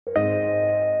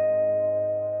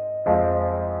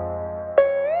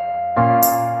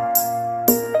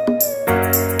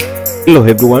Hello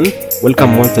everyone,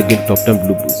 welcome once again to Top 10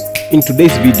 Blue Blues. In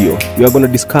today's video, we are going to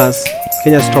discuss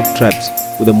Kenya's top tribes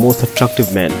with the most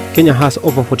attractive men. Kenya has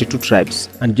over 42 tribes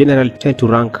and generally tend to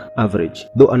rank average,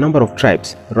 though a number of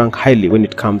tribes rank highly when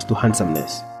it comes to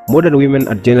handsomeness. Modern women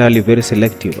are generally very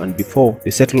selective, and before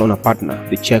they settle on a partner,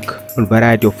 they check on a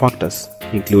variety of factors,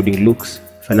 including looks,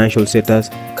 financial status,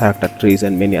 character traits,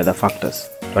 and many other factors.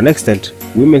 To an extent,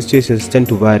 women's choices tend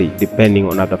to vary depending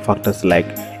on other factors like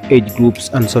age groups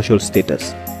and social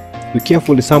status. We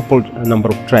carefully sampled a number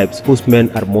of tribes whose men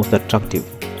are most attractive.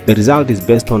 The result is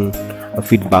based on a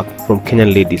feedback from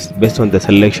Kenyan ladies based on the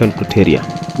selection criteria.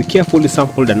 We carefully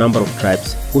sampled a number of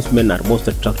tribes whose men are most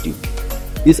attractive.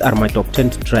 These are my top 10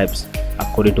 tribes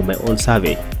according to my own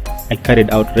survey I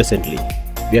carried out recently.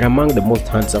 They are among the most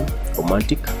handsome,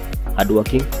 romantic,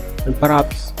 hardworking, and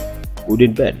perhaps good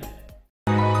in bed.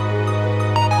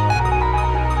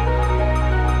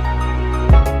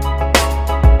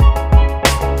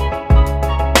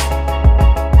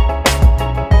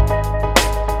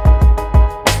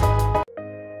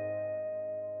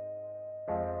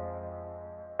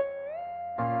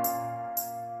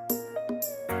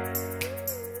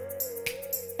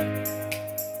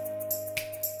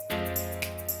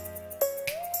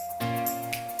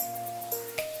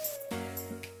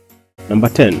 Number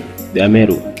 10. The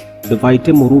Ameru. The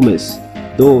Vaitemo Rumes,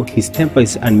 though his temper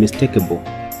is unmistakable,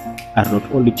 are not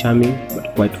only charming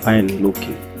but quite fine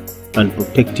looking and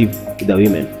protective with the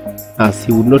women, as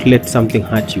he would not let something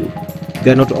hurt you.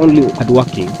 They are not only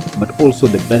hardworking but also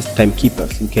the best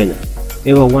timekeepers in Kenya.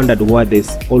 Ever wondered why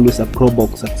there's always a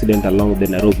pro-box accident along the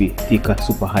Nairobi-Thika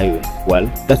superhighway? Well,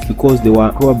 that's because they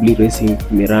were probably racing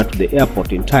Mira to the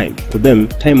airport in time. To them,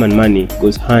 time and money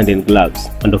goes hand in gloves.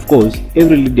 And of course,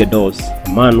 every lady adores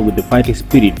a man with the fighting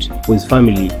spirit for his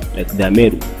family like the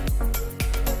Ameru.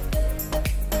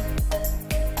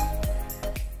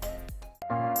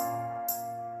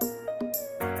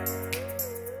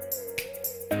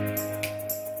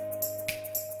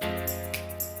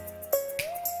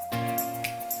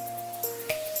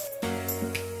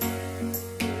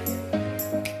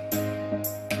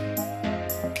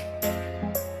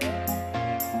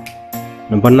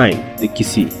 Number 9. The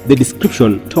Kisii. The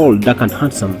description, tall, dark and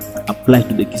handsome, applies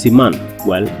to the Kisii man,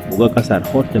 while Mugakas are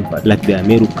hot-tempered like their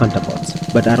Meru counterparts,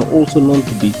 but are also known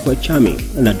to be quite charming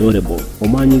and adorable.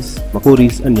 Omanyis,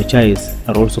 Makoris and Nyachais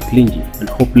are also clingy and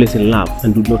hopeless in love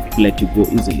and do not let you go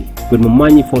easily. When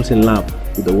Momanyi falls in love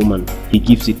with a woman, he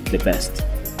gives it the best.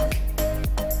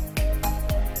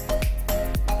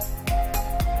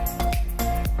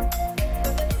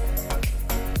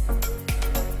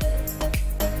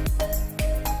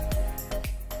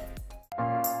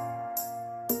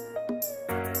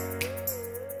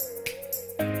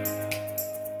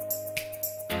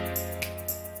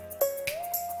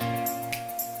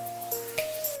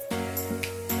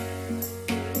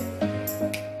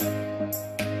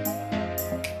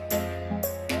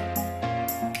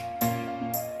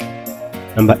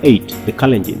 Number 8. The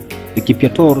Kalenjin. The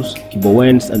Kipiators,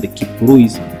 Kibowens and the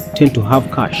Kipuruis tend to have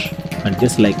cash, and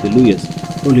just like the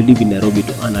Luyas, only live in Nairobi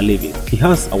to earn a living. He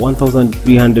has a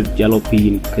 1,300 jalopy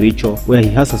in Kericho where he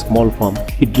has a small farm.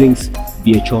 He drinks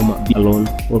beer choma alone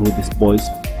or with his boys.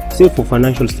 Save for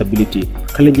financial stability,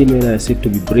 Kalenjin men are said to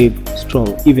be brave,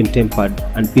 strong, even-tempered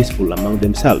and peaceful among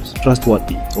themselves,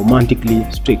 trustworthy, romantically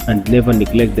strict and never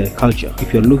neglect their culture.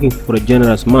 If you're looking for a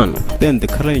generous man, then the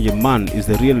Kalenjin man is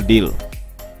the real deal.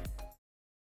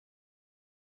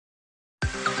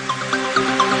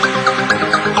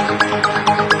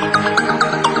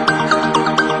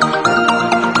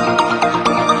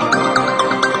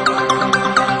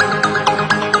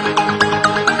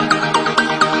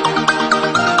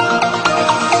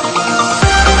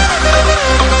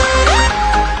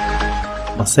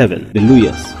 Number 7. The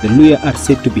Luyas. The Luya are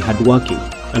said to be hardworking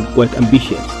and quite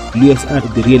ambitious. Luyas are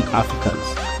the real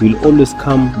Africans who will always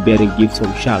come bearing gifts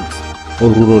from shags or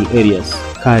rural areas,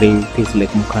 carrying things like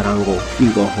mukarango,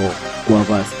 ingoho,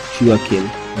 guavas, sugarcane,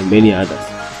 and many others.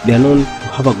 They are known to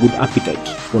have a good appetite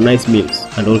for nice meals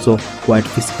and also quite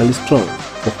physically strong.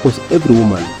 Of course, every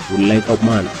woman would like a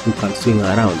man who can swing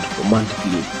around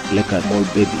romantically like a small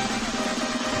baby.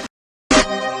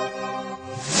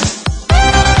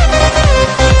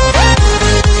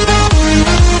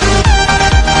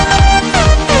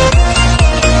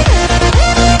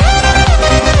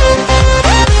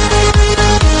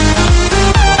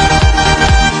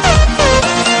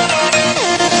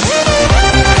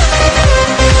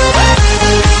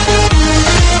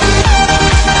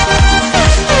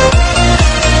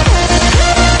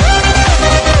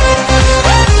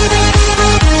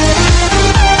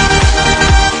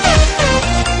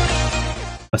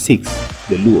 Number 6.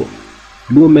 The Luo.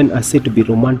 Luo men are said to be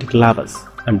romantic lovers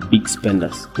and big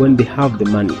spenders. When they have the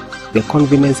money, their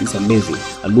convenience is amazing.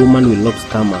 A Luo man will not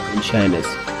stammer in shyness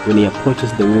when he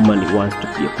approaches the woman he wants to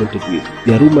be acquainted with.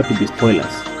 They are rumored to be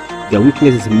spoilers. Their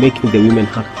weakness is making the women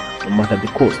happy, no matter the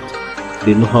cost.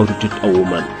 They know how to treat a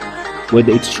woman.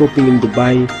 Whether it's shopping in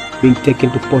Dubai, being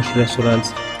taken to posh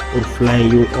restaurants, or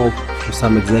flying you off to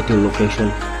some exciting location,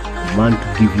 a man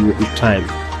to give you a time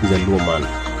is a Luo man.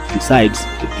 Besides,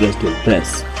 they dress to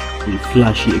impress. In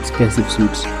flashy, expensive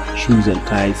suits, shoes and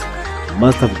ties. They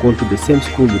must have gone to the same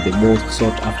school with the most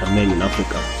sought after men in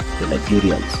Africa, the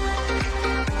Nigerians.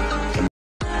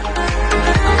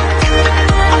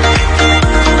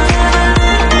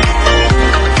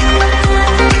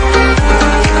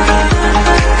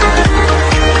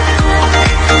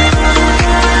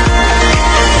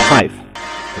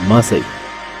 The Maasai.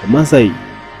 The Maasai,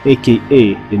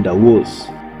 aka the Ndawos,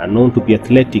 are known to be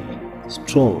athletic,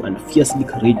 strong and fiercely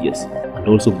courageous, and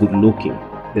also good looking.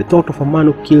 The thought of a man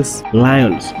who kills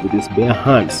lions with his bare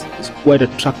hands is quite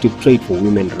an attractive trait for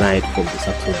women right from the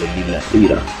Saxon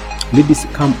era. Ladies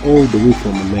come all the way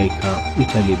from America,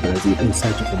 Italy, Brazil in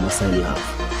search of a Maasai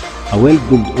love. A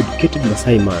well-groomed, educated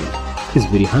Maasai man is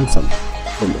very handsome,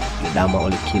 from Ledama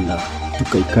Olekina to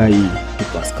Kaikai to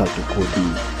Pascal to Cody.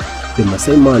 The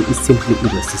Maasai man is simply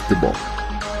irresistible.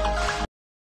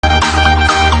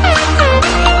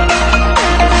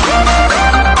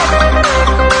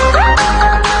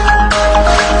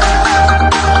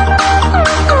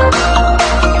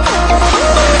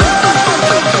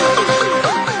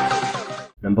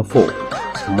 Number 4.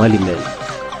 Somali men.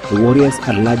 The warriors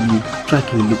are largely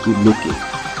strikingly good looking,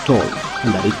 tall,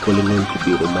 and are equally known to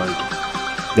be romantic.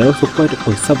 They are also quite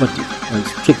conservative and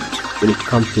strict when it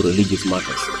comes to religious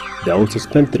matters. They are also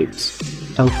spendthrifts,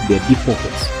 thanks to their deep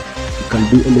pockets. You can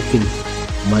do anything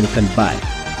money can buy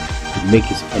to make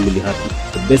his family happy.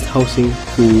 The best housing,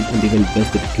 food, and even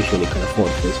best education he can afford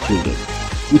for his children.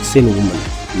 Which sane woman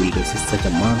will resist such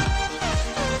a man?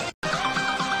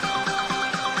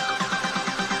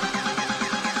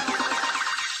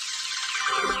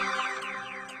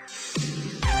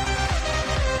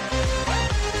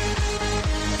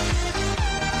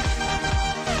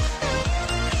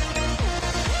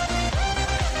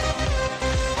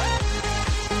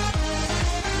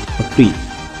 Number 3.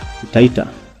 The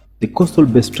Taita. The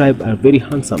coastal-based tribe are very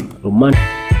handsome, romantic,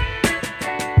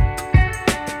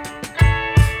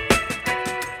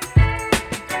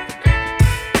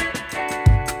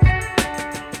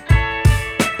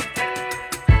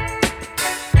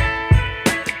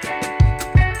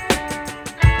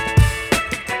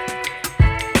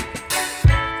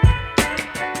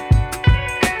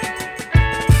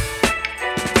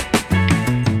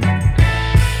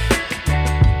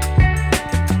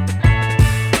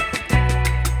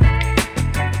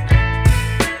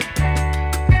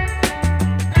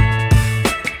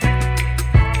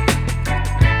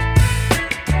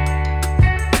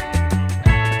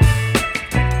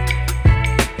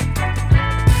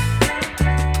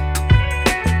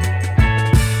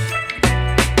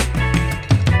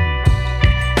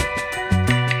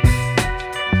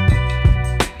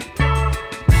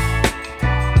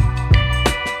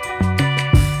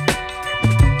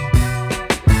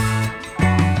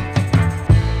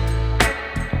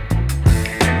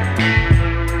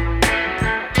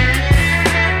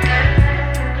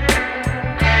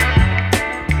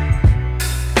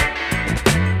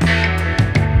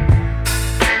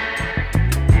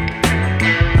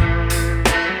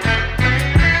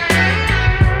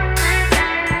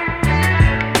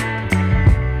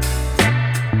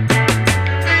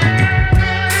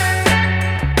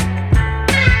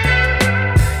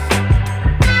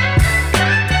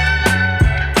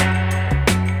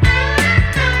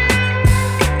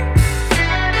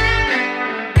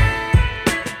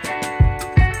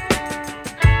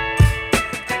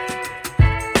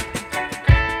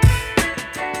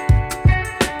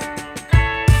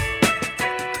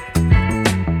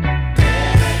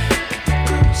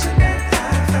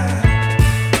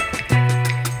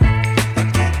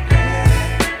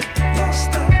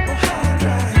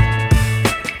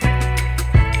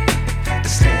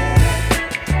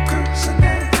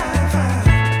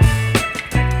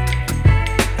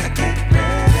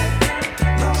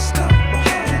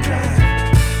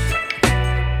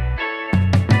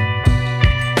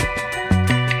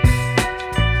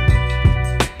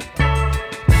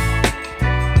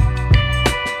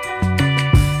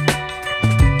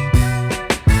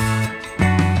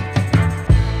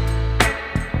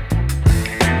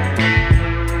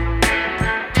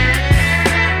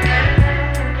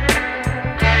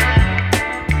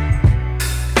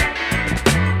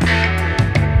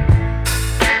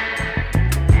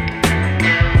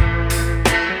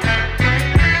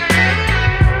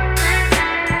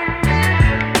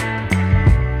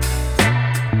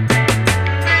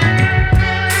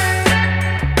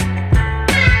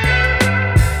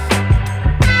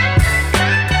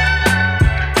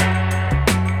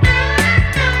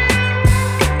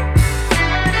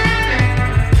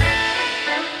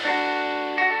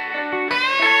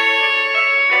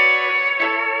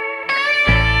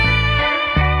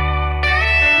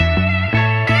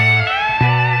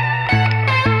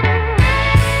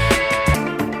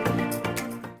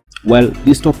 Well,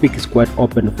 this topic is quite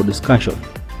open for discussion,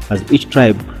 as each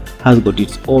tribe has got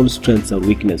its own strengths and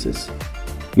weaknesses.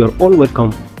 You are all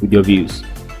welcome with your views.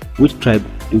 Which tribe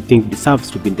do you think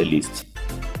deserves to be in the list?